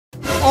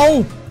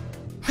Oh,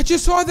 I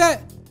just saw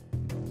that.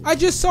 I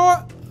just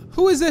saw.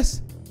 Who is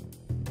this?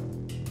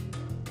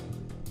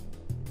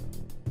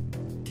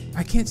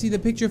 I can't see the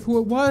picture of who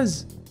it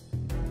was,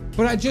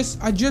 but I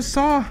just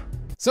saw.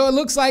 So it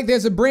looks like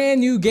there's a brand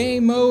new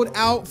game mode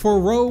out for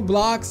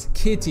Roblox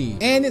Kitty,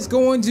 and it's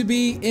going to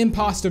be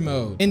imposter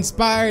mode,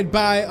 inspired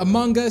by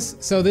Among Us.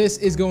 So this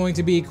is going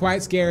to be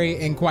quite scary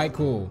and quite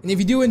cool. And if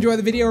you do enjoy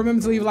the video,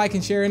 remember to leave a like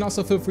and share, and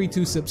also feel free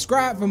to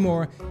subscribe for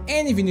more.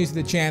 And if you're new to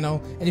the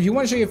channel, and if you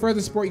want to show your further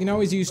support, you can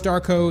always use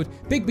star code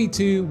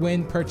BIGB2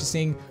 when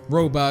purchasing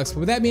Robux. But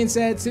with that being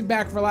said, sit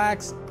back,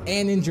 relax,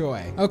 and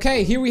enjoy.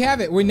 Okay, here we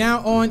have it. We're now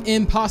on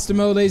imposter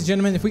mode, ladies and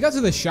gentlemen. If we go to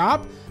the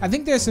shop, I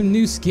think there's some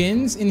new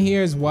skins in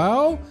here as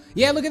well.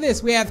 Yeah, look at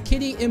this. We have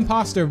Kitty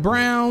Imposter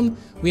Brown.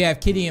 We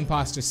have Kitty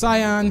Imposter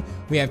Cyan.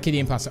 We have Kitty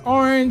Imposter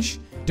Orange,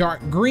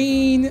 dark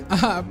green,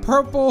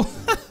 purple.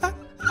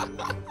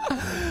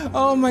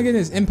 Oh my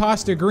goodness.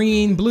 Imposter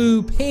green,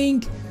 blue,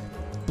 pink,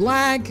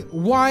 black,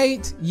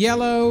 white,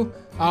 yellow.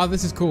 Oh,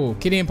 this is cool.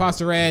 Kitty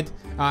Imposter red.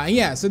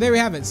 Yeah, so there we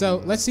have it.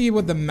 So let's see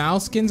what the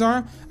mouse skins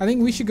are. I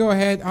think we should go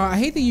ahead. I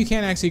hate that you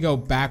can't actually go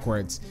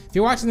backwards. If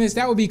you're watching this,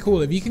 that would be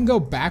cool. If you can go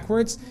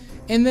backwards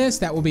in this,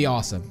 that will be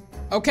awesome.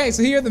 Okay,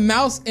 so here are the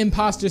mouse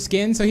imposter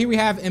skins. So here we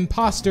have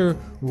Imposter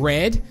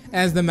Red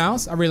as the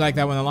mouse. I really like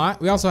that one a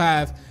lot. We also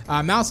have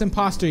Mouse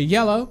Imposter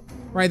Yellow.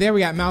 Right there, we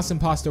got Mouse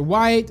Imposter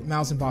White,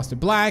 Mouse Imposter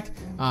Black,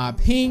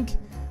 pink.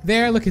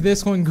 There, look at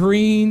this one,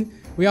 green.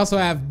 We also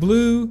have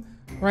blue.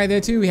 Right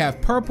there too, we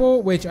have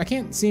purple, which I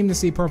can't seem to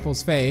see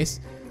purple's face,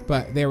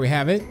 but there we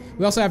have it.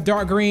 We also have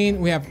dark green,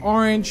 we have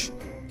orange,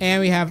 and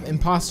we have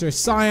imposter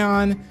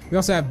cyan. We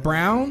also have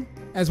brown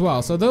as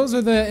well. So those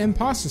are the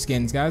imposter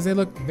skins, guys. They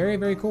look very,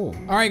 very cool.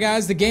 All right,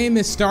 guys, the game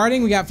is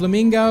starting. We got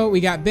Flamingo,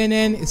 we got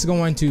Benin. It's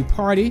going to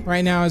party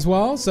right now as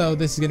well. So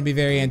this is gonna be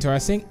very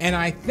interesting. And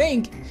I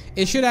think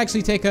it should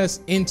actually take us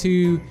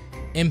into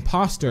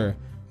imposter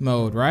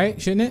mode, right?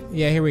 Shouldn't it?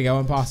 Yeah, here we go,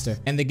 imposter.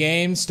 And the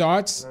game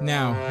starts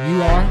now.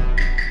 You are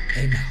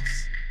a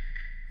mouse.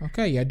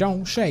 Okay, you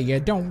don't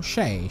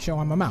say. So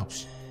I'm a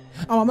mouse.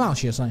 I'm a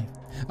mouse, you're saying.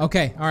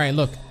 Okay, all right,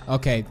 look.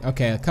 Okay, a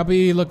couple of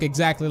you look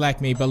exactly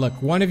like me, but look,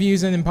 one of you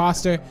is an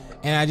imposter,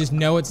 and I just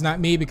know it's not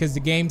me because the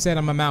game said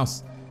I'm a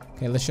mouse.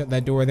 Okay, let's shut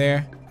that door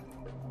there.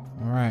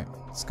 All right,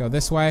 let's go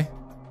this way.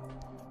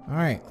 All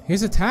right,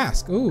 here's a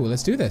task. Ooh,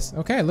 let's do this.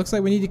 Okay, looks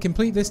like we need to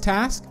complete this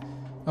task.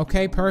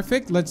 Okay,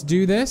 perfect. Let's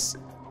do this.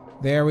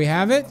 There we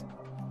have it.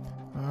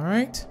 All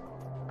right.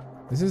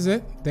 This is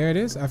it. There it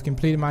is. I've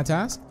completed my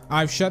task.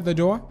 I've shut the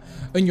door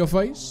in your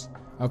face.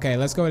 Okay,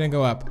 let's go ahead and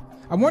go up.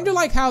 I wonder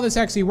like how this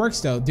actually works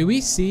though. Do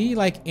we see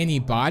like any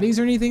bodies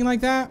or anything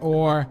like that?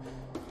 Or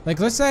like,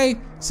 let's say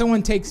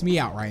someone takes me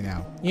out right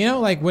now. You know,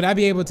 like would I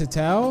be able to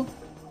tell?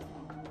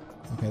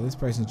 Okay, this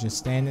person's just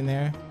standing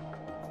there.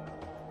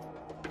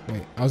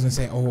 Wait, I was gonna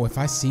say, oh, if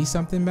I see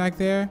something back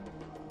there.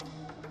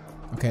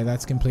 Okay,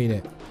 that's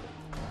completed.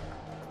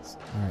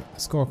 All right,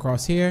 let's go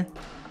across here.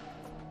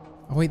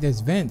 Oh wait, there's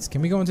vents. Can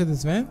we go into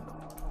this vent?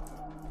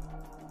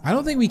 I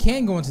don't think we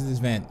can go into this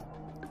vent.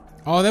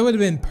 Oh, that would have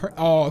been,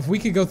 oh, if we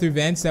could go through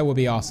vents, that would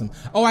be awesome.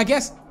 Oh, I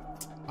guess,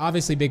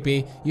 obviously, Big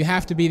B, you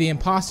have to be the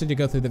imposter to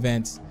go through the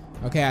vents.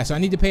 Okay, so I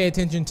need to pay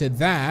attention to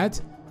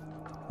that.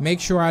 Make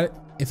sure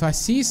if I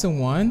see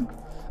someone,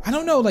 I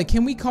don't know, like,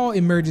 can we call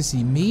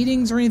emergency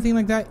meetings or anything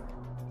like that?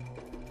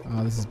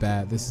 Oh, this is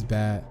bad. This is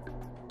bad.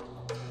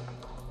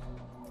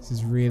 This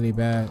is really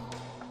bad.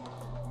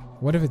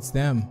 What if it's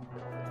them?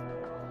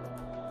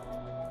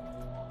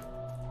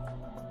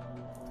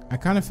 I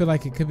kind of feel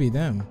like it could be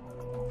them.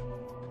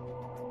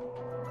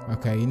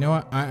 Okay, you know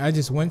what? I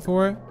just went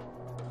for it.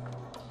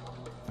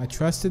 I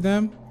trusted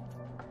them.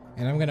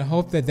 And I'm gonna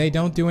hope that they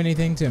don't do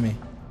anything to me.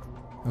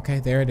 Okay,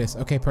 there it is.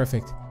 Okay,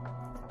 perfect.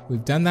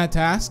 We've done that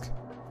task.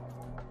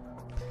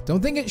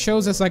 Don't think it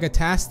shows us like a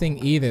task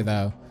thing either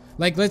though.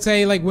 Like, let's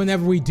say like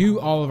whenever we do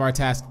all of our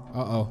tasks.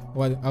 Uh-oh,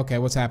 what? Okay,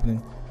 what's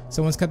happening?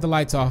 Someone's cut the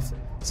lights off.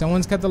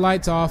 Someone's cut the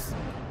lights off.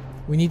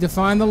 We need to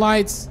find the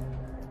lights.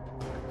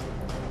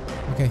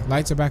 Okay,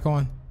 lights are back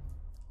on.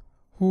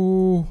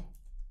 Ooh.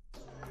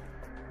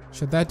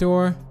 Shut that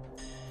door.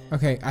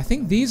 Okay, I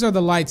think these are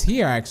the lights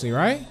here actually,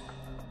 right?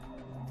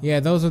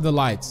 Yeah, those are the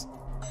lights.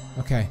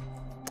 Okay.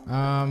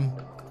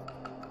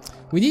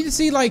 We need to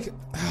see like,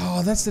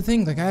 oh, that's the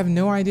thing. Like, I have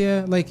no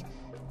idea. Like,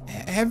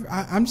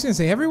 I'm just gonna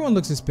say everyone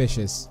looks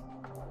suspicious.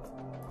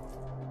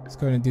 Let's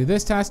go ahead and do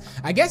this task.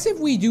 I guess if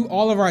we do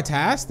all of our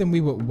tasks, then we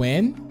would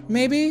win,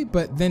 maybe.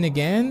 But then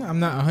again, I'm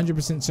not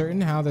 100%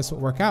 certain how this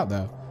would work out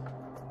though.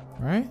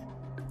 Right?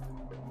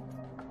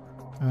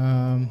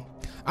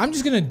 I'm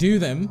just gonna do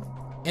them.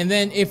 And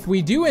then if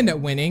we do end up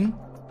winning,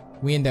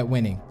 we end up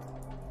winning.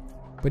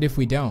 But if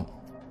we don't,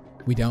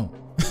 we don't.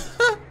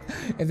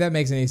 If that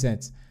makes any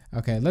sense.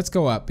 Okay, let's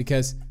go up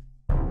because,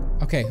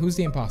 okay, who's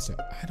the imposter?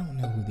 I don't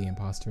know who the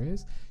imposter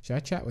is. Should I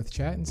chat with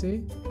chat and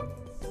see?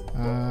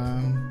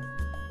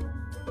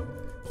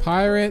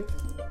 Pirate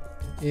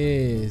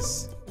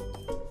is,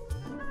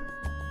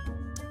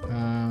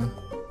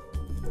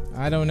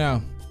 I don't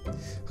know.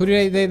 Who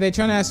do they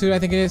trying to ask who I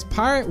think it is?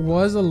 Pirate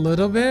was a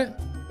little bit,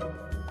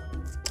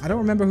 I don't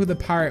remember who the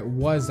pirate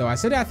was though. I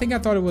think I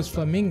thought it was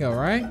Flamingo,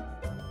 right?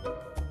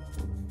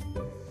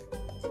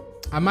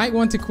 I might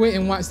want to quit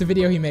and watch the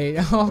video he made.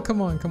 Oh,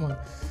 come on, come on.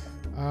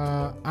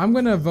 I'm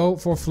gonna vote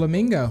for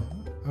Flamingo.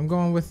 I'm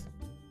going with...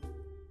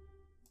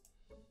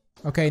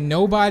 Okay,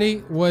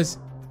 nobody was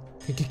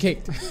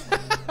kicked.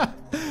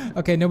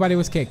 Okay, nobody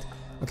was kicked.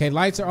 Okay,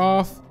 lights are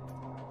off.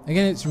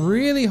 Again, it's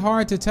really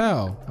hard to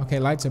tell. Okay,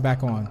 lights are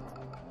back on.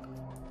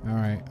 All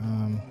right.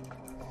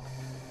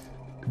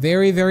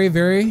 Very, very,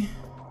 very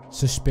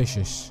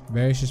suspicious.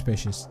 Very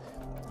suspicious.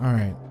 All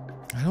right.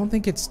 I don't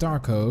think it's star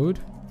code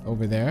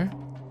over there.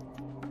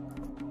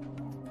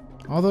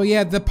 Although,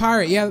 yeah, the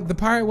pirate. Yeah, the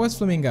pirate was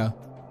Flamingo.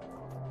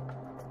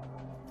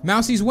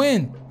 Mousies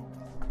win.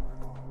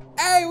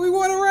 Hey, we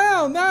won a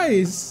round.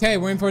 Nice. Okay,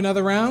 we're in for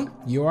another round.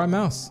 You are a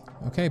mouse.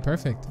 Okay,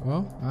 perfect.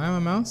 Well, I'm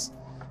a mouse.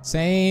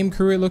 Same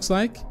crew, it looks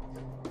like.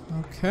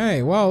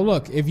 Okay, well,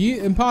 look, if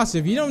you, Impostor,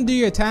 if you don't do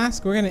your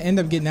task, we're gonna end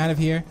up getting out of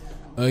here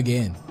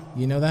again.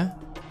 You know that?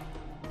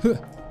 Huh.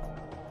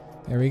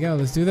 There we go.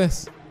 Let's do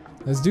this.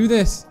 Let's do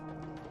this.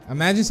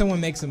 Imagine someone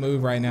makes a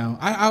move right now.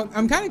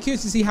 I'm kind of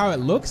curious to see how it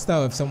looks,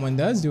 though, if someone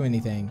does do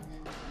anything.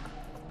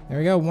 There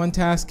we go. One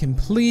task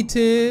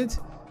completed.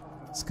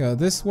 Let's go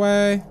this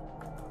way.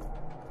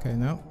 Okay,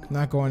 no,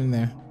 not going in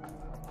there.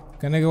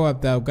 Gonna go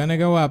up, though. Gonna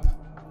go up.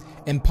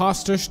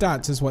 Imposter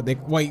stats is what they...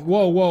 Wait,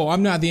 whoa, whoa.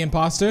 I'm not the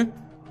imposter.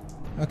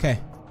 Okay.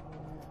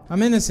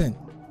 I'm innocent.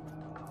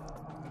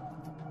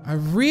 I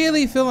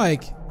really feel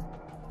like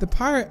the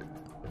pirate...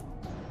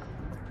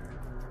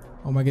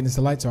 Oh my goodness,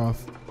 the lights are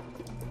off.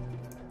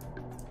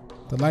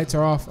 The lights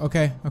are off.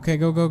 Okay, okay,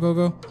 go, go, go,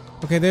 go.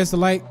 Okay, there's the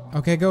light.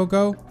 Okay, go,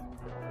 go.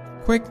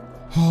 Quick.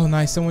 Oh,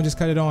 nice. Someone just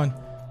cut it on.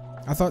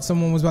 I thought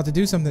someone was about to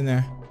do something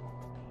there.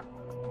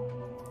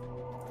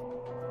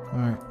 All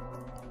right.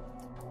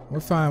 We're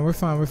fine, we're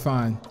fine, we're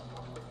fine.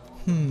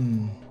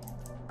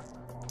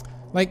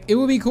 Like, it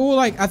would be cool.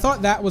 Like, I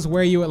thought that was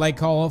where you would, like,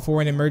 call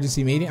for an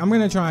emergency meeting. I'm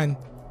gonna try and...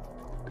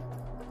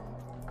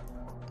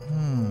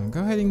 Go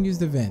ahead and use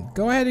the vent.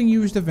 Go ahead and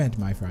use the vent,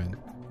 my friend.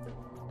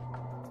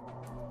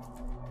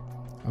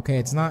 Okay,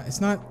 it's not,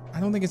 I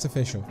don't think it's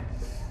official.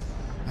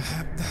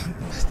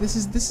 This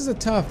is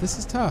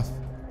tough.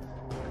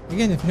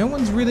 Again, if no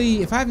one's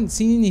really, if I haven't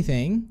seen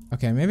anything.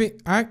 Okay, maybe,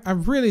 I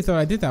really thought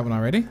I did that one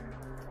already.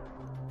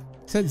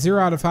 It said 0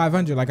 out of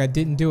 500, like I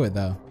didn't do it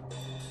though.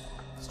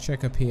 Let's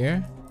check up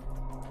here.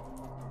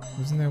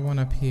 Wasn't there one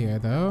up here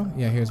though?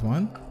 Yeah, here's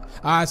one.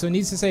 So it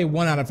needs to say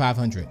 1 out of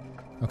 500.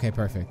 Okay,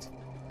 perfect.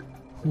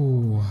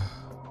 Ooh.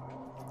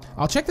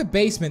 I'll check the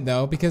basement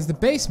though, because the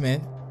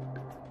basement,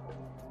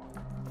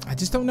 I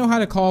just don't know how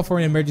to call for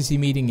an emergency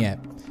meeting yet.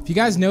 If you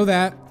guys know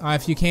that,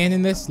 if you can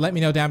in this, let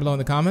me know down below in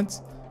the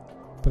comments.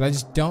 But I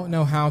just don't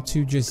know how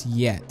to just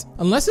yet.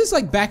 Unless it's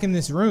like back in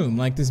this room,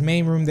 like this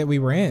main room that we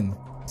were in.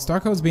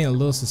 Starcode's being a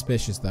little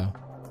suspicious though.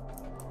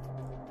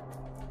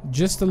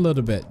 Just a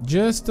little bit.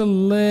 Just a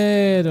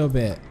little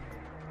bit.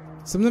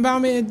 Something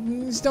about me,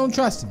 just don't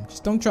trust him.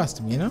 Just don't trust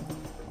him, you know?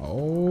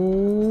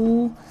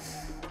 Oh.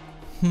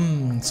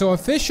 So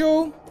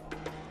official,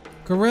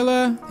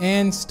 Gorilla,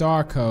 and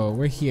Starco.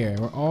 We're here.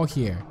 We're all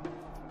here.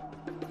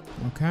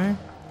 Okay.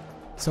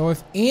 So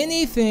if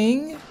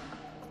anything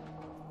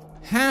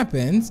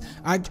happens,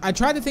 I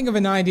tried to think of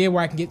an idea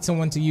where I can get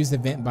someone to use the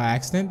vent by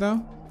accident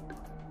though.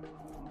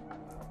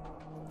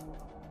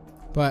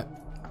 But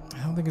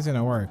I don't think it's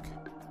gonna work.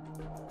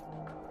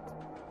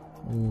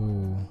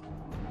 Ooh.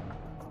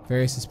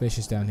 Very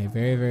suspicious down here.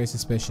 Very, very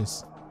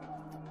suspicious.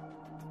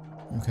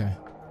 Okay.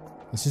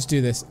 Let's just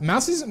do this. The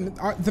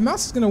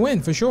mouse is gonna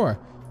win for sure.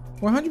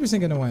 We're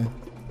 100% gonna win.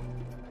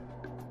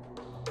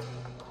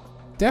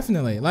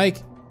 Definitely. Like,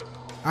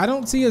 I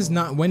don't see us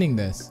not winning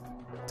this,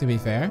 to be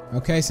fair.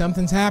 Okay,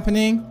 something's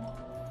happening.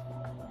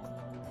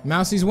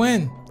 Mousies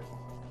win.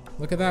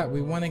 Look at that.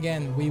 We won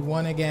again. We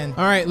won again.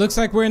 All right, looks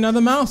like we're another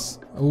mouse.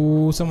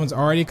 Ooh, someone's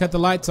already cut the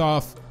lights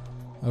off.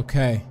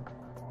 Okay.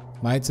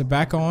 Lights are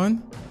back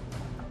on.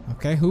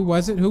 Okay, who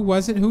was it? Who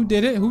was it? Who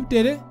did it? Who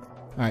did it?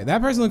 All right,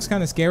 that person looks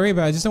kind of scary,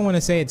 but I just don't want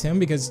to say it's him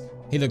because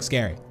he looks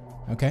scary.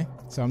 Okay,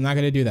 so I'm not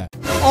gonna do that.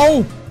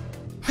 Oh,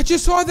 I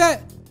just saw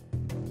that.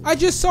 I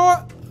just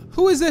saw.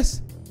 Who is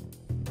this?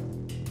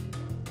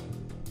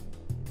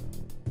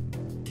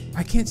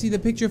 I can't see the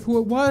picture of who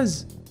it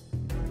was,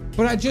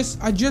 but I just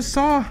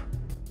saw.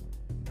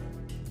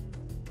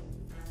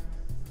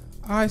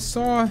 I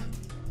saw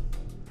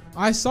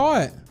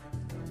it.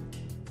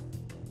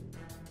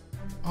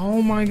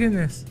 Oh my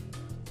goodness.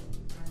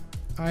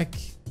 I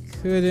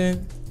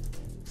couldn't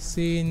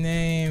see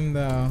name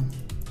though.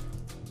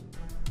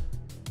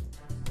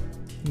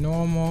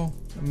 Normal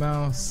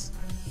mouse.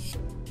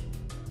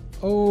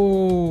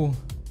 Oh.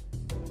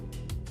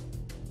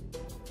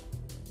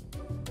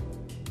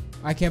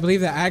 I can't believe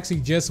that I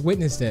actually just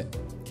witnessed it.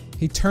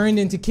 He turned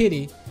into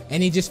Kitty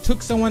and he just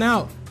took someone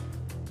out.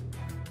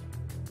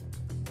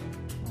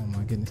 Oh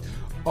my goodness.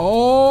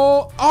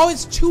 Oh,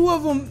 it's two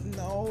of them.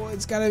 No,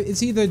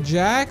 it's either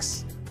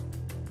Jax.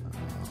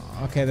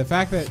 Okay, the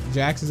fact that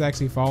Jax is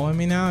actually following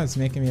me now is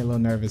making me a little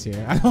nervous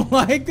here. I don't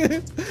like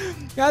this.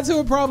 That's who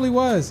it probably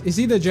was. It's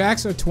either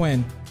Jax or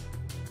Twin.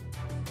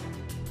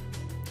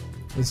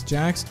 It's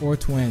Jax or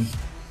Twin.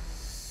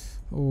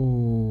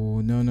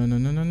 Oh, no, no, no,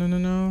 no, no, no, no,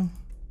 no.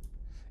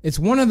 It's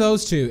one of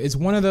those two. It's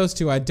one of those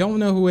two. I don't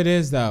know who it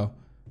is, though.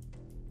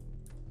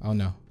 Oh,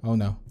 no. Oh,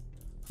 no.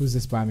 Who's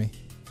this by me?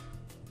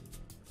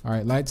 All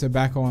right, lights are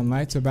back on.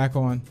 Lights are back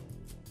on.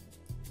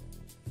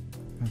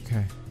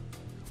 Okay.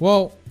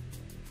 Well,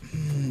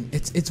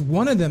 it's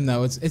one of them,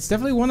 though. It's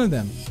definitely one of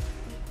them.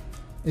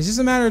 It's just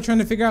a matter of trying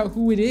to figure out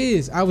who it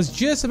is. I was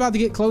just about to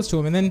get close to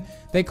him, and then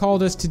they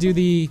called us to do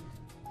the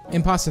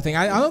imposter thing.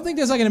 I don't think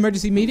there's like an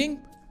emergency meeting.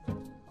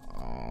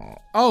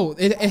 Oh,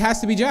 it has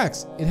to be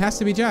Jax. It has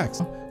to be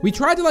Jax. We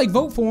tried to like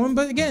vote for him,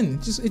 but again,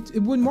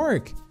 it wouldn't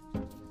work.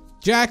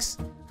 Jax,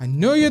 I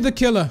know you're the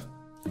killer.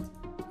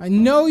 I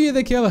know you're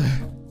the killer.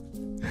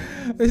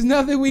 There's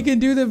nothing we can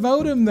do to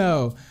vote him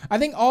though. I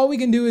think all we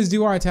can do is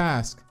do our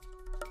task.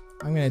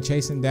 I'm gonna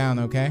chase him down,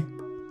 okay?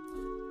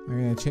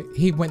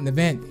 He went in the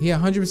vent. He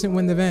 100% went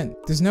in the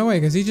vent. There's no way,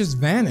 because he just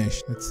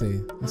vanished. Let's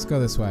see. Let's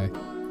go this way.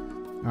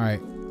 All right.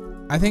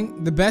 I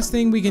think the best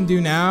thing we can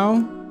do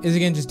now is,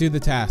 again, just do the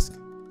task.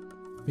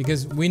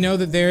 Because we know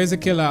that there is a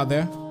killer out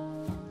there.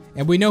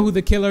 And we know who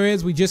the killer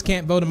is. We just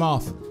can't vote him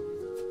off.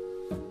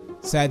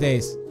 Sad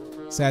days.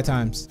 Sad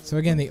times. So,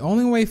 again, the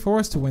only way for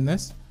us to win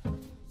this.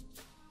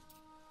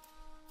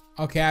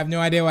 Okay, I have no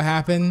idea what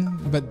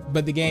happened, but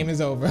the game is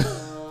over.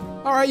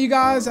 All right, you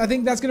guys, I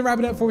think that's going to wrap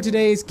it up for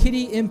today's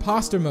Kitty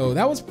Imposter mode.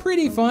 That was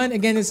pretty fun.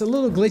 Again, it's a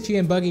little glitchy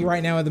and buggy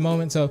right now at the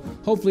moment, so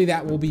hopefully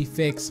that will be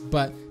fixed.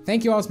 But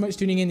thank you all so much for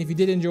tuning in. If you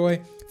did enjoy,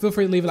 feel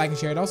free to leave a like and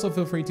share it. Also,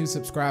 feel free to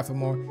subscribe for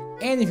more.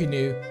 And if you're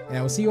new, and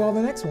I will see you all in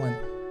the next one.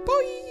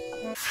 Bye!